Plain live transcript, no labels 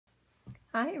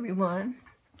Hi everyone.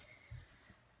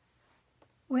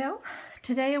 Well,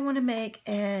 today I want to make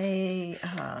an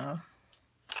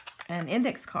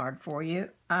index card for you.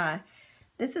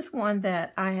 This is one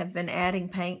that I have been adding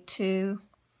paint to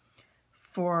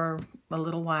for a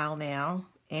little while now,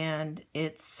 and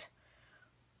it's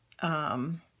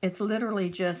literally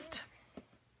just,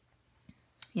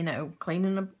 you know,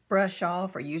 cleaning a brush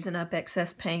off or using up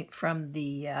excess paint from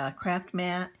the craft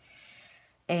mat.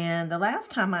 And the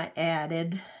last time I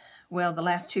added, well, the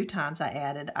last two times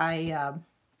I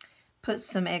put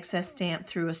some excess stamp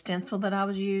through a stencil that I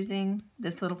was using,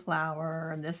 this little flower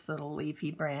and this little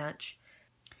leafy branch.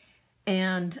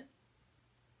 And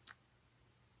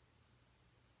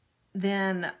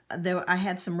then I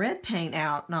had some red paint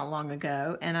out not long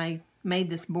ago, and I made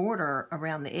this border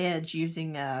around the edge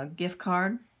using a gift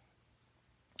card.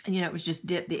 And you know, it was just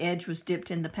dipped, the edge was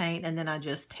dipped in the paint, and then I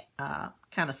just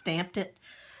kind of stamped it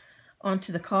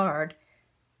onto the card.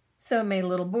 So it made a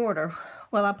little border.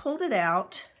 Well, I pulled it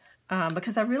out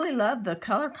because I really love the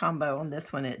color combo on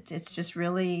this one. It's just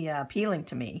really appealing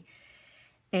to me.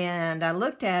 And I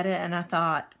looked at it and I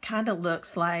thought, kind of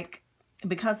looks like,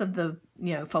 because of the,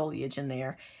 you know, foliage in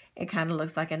there, it kind of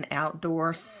looks like an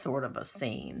outdoor sort of a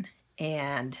scene.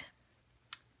 And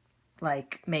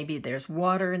like maybe there's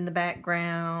water in the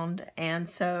background. And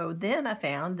so then I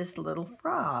found this little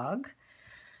frog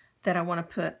that I want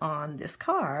to put on this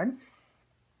card.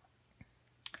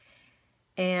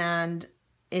 And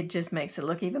it just makes it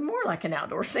look even more like an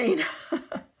outdoor scene.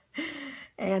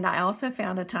 And I also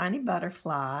found a tiny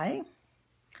butterfly.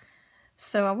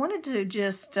 So I wanted to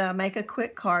just make a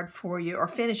quick card for you, or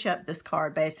finish up this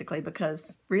card basically,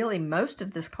 because really most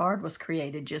of this card was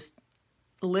created just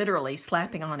literally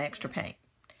slapping on extra paint.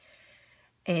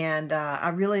 And I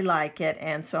really like it,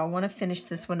 and so I want to finish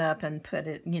this one up and put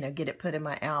it, you know, get it put in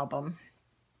my album.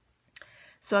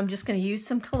 So I'm just going to use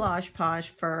some Collage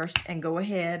first and go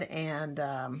ahead and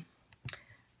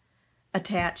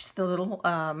attach the little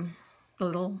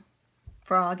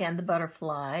frog and the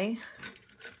butterfly.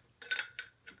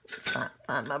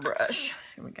 Find my brush.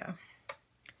 Here we go.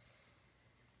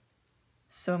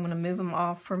 So I'm going to move them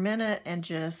off for a minute and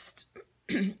just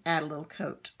add a little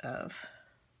coat of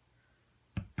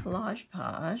Collage.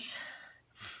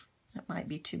 That might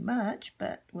be too much,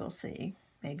 but we'll see.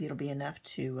 Maybe it'll be enough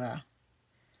to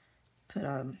put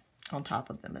on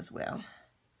top of them as well.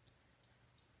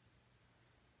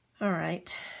 All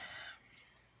right.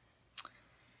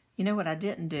 You know what I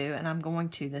didn't do, and I'm going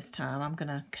to this time, I'm going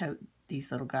to coat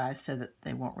these little guys so that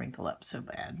they won't wrinkle up so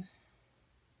bad.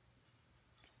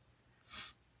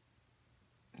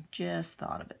 Just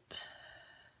thought of it.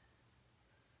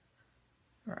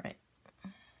 All right.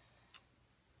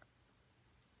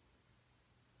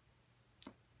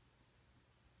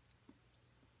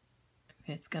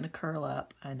 It's going to curl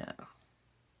up, I know.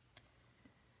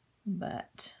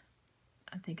 But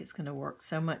I think it's going to work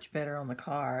so much better on the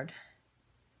card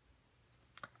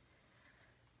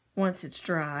once it's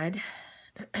dried.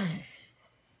 And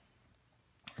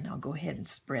I'll go ahead and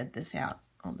spread this out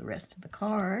on the rest of the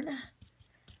card.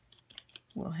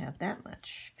 We'll have that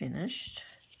much finished.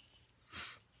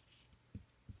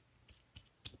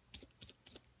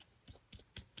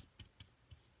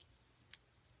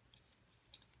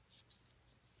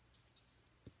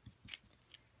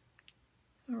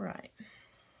 All right.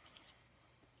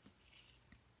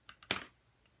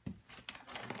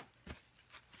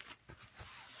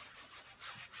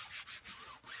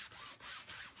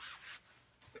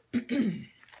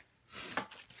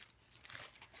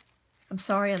 I'm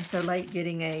sorry I'm so late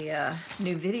getting a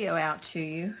new video out to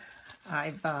you.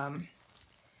 I've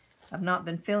not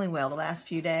been feeling well the last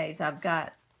few days.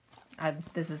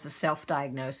 This is a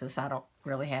self-diagnosis. I don't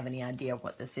really have any idea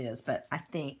what this is, but I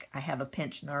think I have a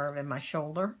pinched nerve in my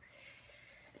shoulder.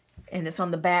 And it's on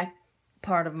the back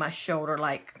part of my shoulder,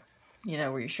 like, you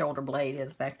know, where your shoulder blade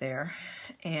is back there.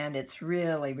 And it's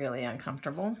really, really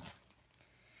uncomfortable.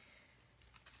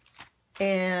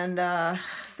 And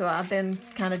so I've been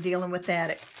kind of dealing with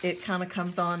that. It kind of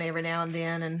comes on every now and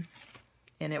then,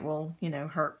 and it will, you know,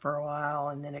 hurt for a while,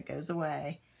 and then it goes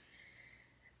away.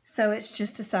 So it's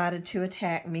just decided to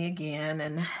attack me again,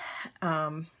 and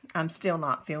I'm still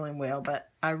not feeling well, but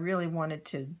I really wanted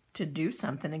to do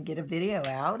something and get a video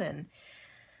out. And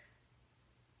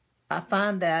I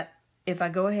find that if I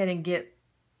go ahead and get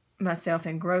myself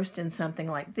engrossed in something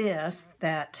like this,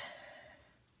 that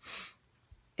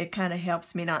it kind of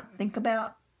helps me not think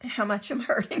about how much I'm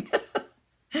hurting.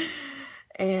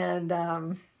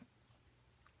 And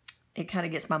it kind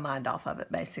of gets my mind off of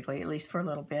it, basically, at least for a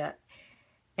little bit.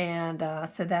 And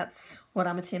so that's what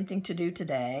I'm attempting to do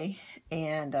today.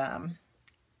 And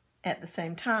at the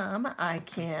same time, I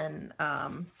can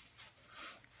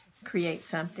create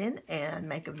something and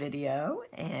make a video,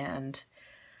 and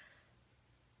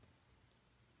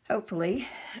hopefully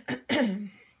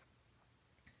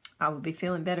I will be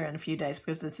feeling better in a few days,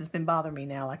 because this has been bothering me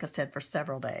now, like I said, for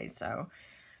several days. So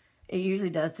it usually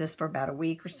does this for about a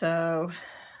week or so.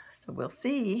 So we'll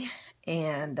see.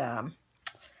 And I'm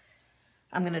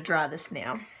going to dry this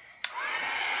now.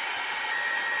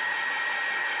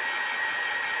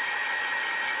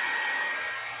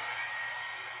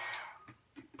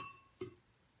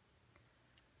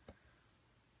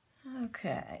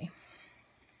 Okay.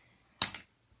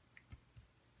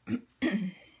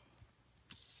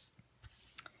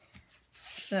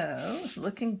 So, it's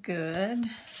looking good.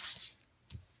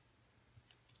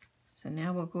 So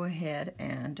now we'll go ahead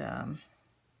and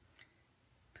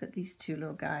put these two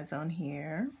little guys on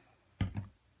here.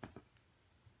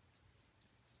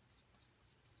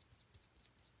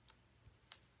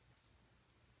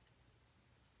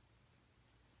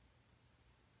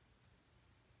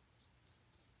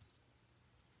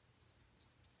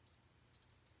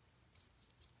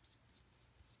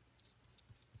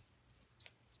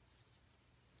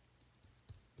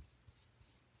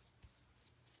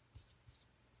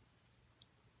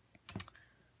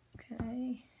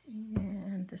 Okay,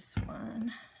 and this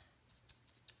one.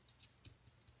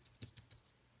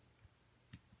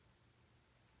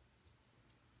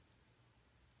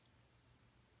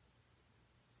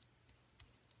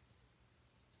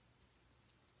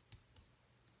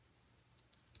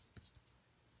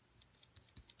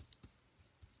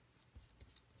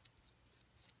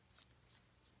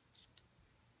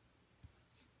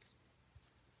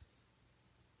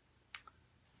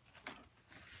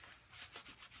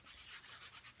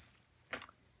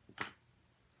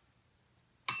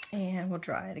 And we'll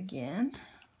dry it again.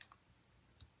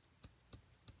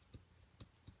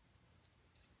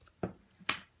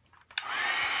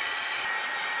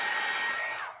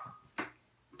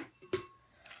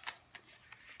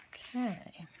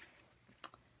 Okay.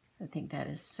 I think that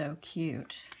is so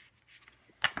cute.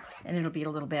 And it'll be a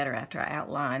little better after I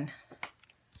outline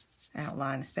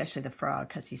especially the frog,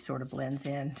 because he sort of blends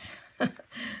in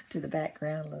to the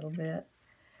background a little bit.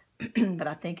 But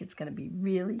I think it's going to be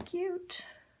really cute.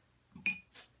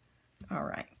 All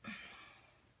right.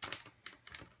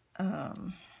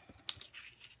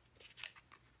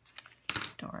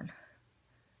 Darn.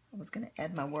 I was going to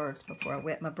add my words before I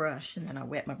wet my brush, and then I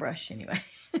wet my brush anyway.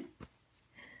 Okay.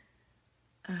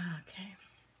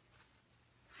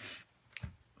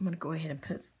 I'm going to go ahead and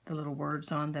put the little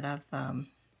words on that I've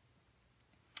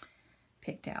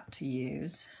picked out to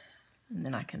use, and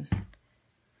then I can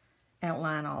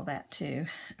outline all that too.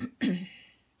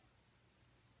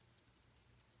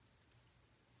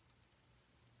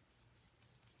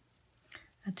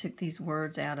 I took these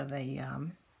words out of a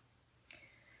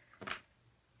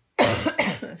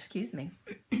excuse me,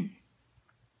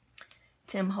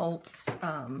 Tim Holtz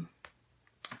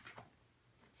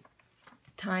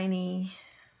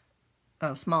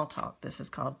Small Talk. This is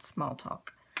called Small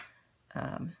Talk.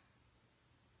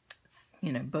 It's,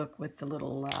 you know, book with the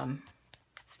little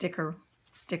sticker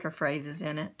phrases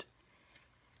in it.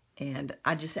 And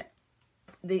I just,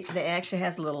 they actually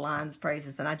has little lines,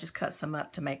 phrases, and I just cut some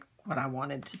up to make what I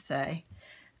wanted to say.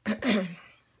 And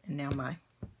now my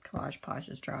Collage Podge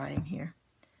is drying here.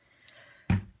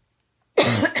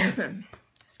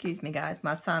 Excuse me, guys.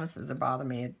 My sinuses are bothering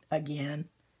me again,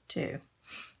 too.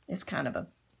 It's kind of a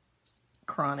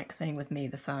chronic thing with me,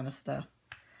 the sinus stuff.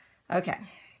 Okay.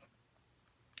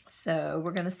 So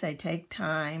we're going to say take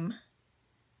time.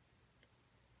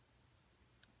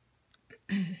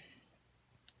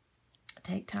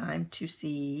 Take time to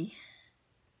see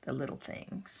the little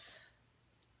things.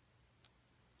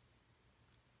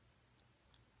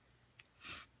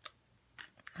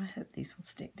 I hope these will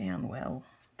stick down well.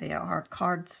 They are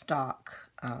cardstock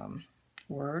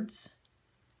words.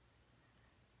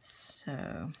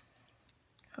 So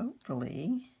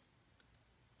hopefully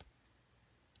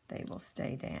they will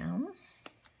stay down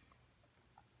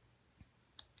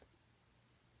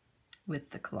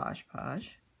with the Collage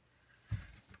Podge.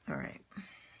 All right,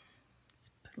 let's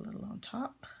put a little on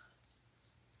top.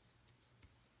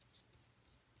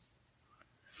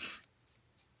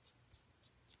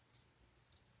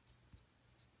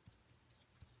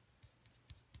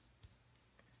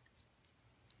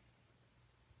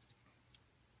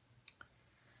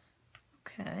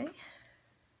 Okay,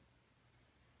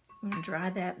 I'm going to dry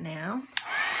that now.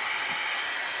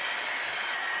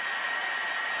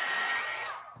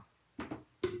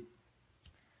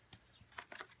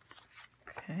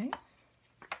 Okay.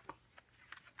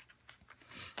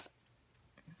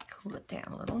 cool it down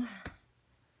a little.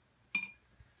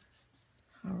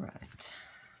 All right.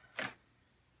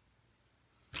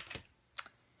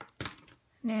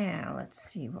 Now, let's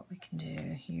see what we can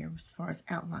do here as far as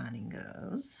outlining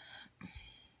goes.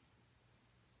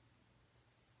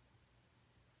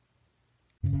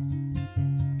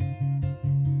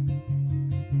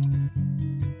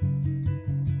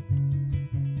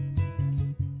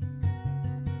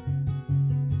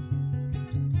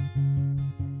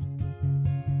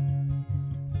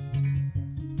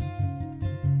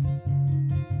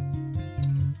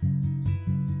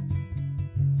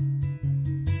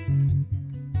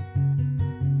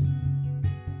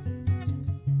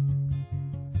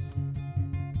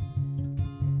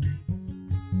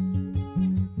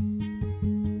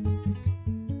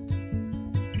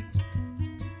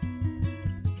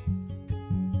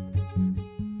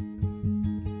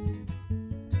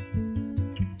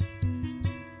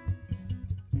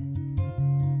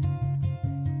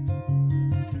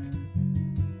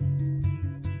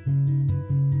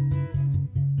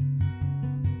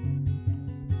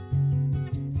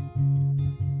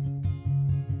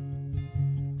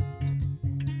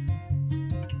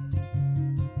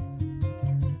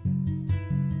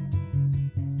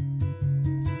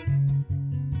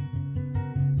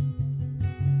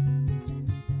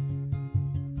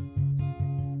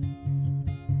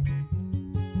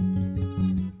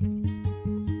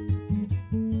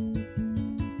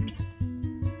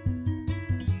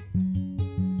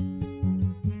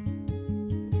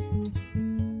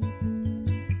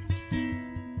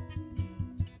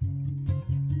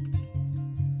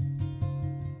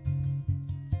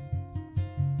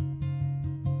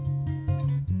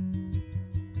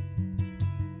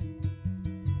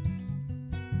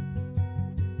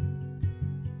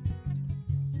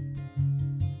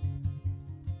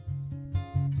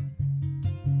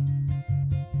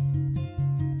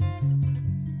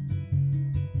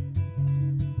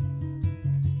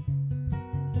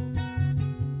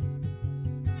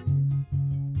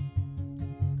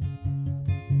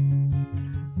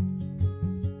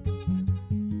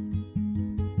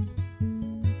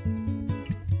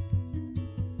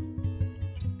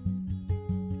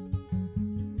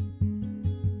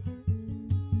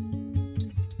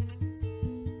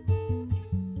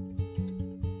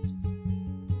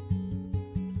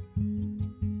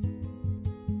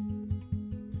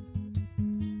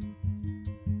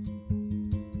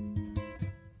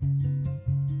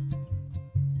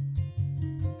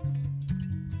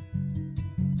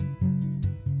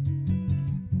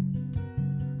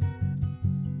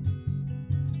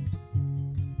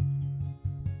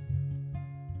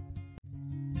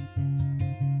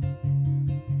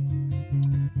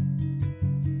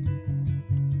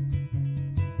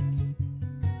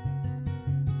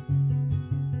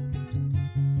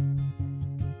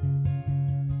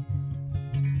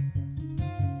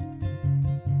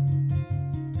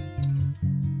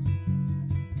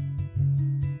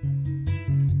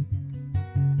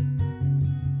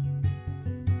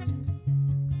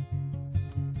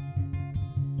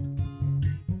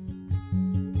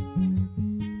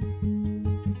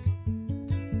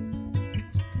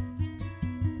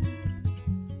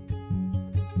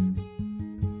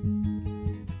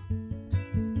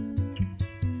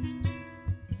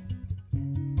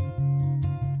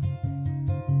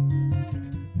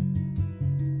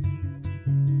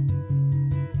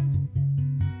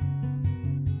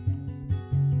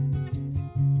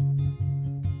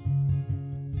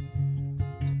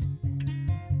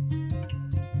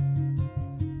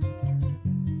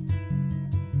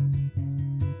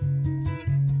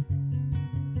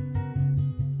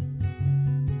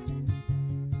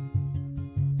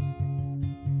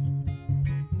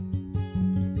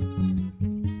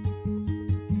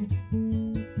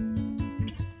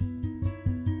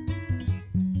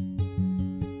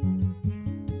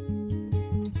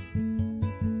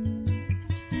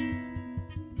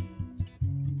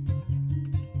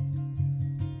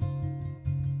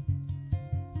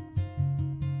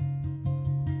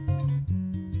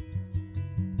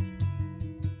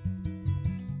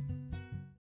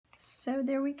 So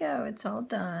there we go, it's all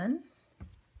done.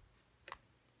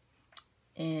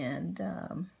 And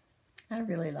I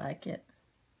really like it.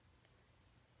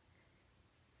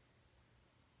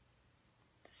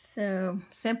 So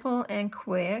simple and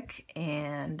quick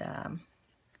and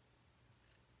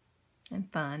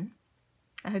fun.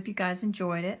 I hope you guys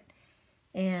enjoyed it.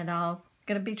 And I'm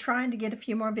going to be trying to get a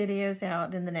few more videos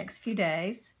out in the next few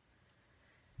days.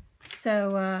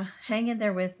 So hang in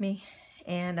there with me,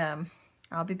 and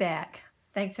I'll be back.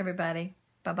 Thanks, everybody.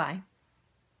 Bye-bye.